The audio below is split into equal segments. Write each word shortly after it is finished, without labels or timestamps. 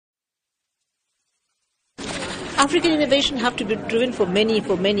African innovation have to be driven for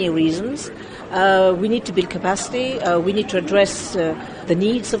many reasons. We need to build capacity. We need to address the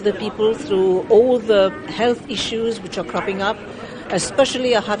needs of the people through all the health issues which are cropping up.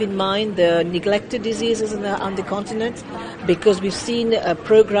 Especially I have in mind the neglected diseases on the continent, because we've seen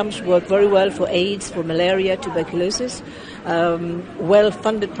programs work very well for AIDS, for malaria, tuberculosis,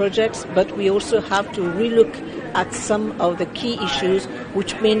 well-funded projects, but we also have to relook at some of the key issues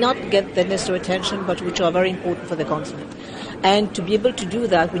which may not get the necessary attention but which are very important for the continent. And to be able to do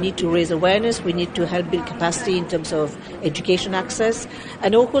that, we need to raise awareness, we need to help build capacity in terms of education access,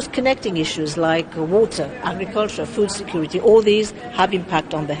 and of course connecting issues like water, agriculture, food security. All these have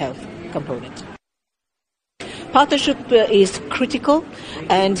impact on the health component. Partnership is critical,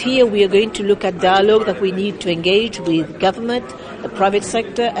 and here we are going to look at dialogue that we need to engage with government, the private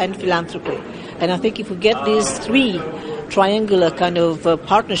sector, and philanthropy. And I think if we get these three triangular kind of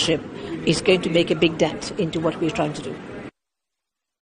partnership, it's going to make a big dent into what we're trying to do.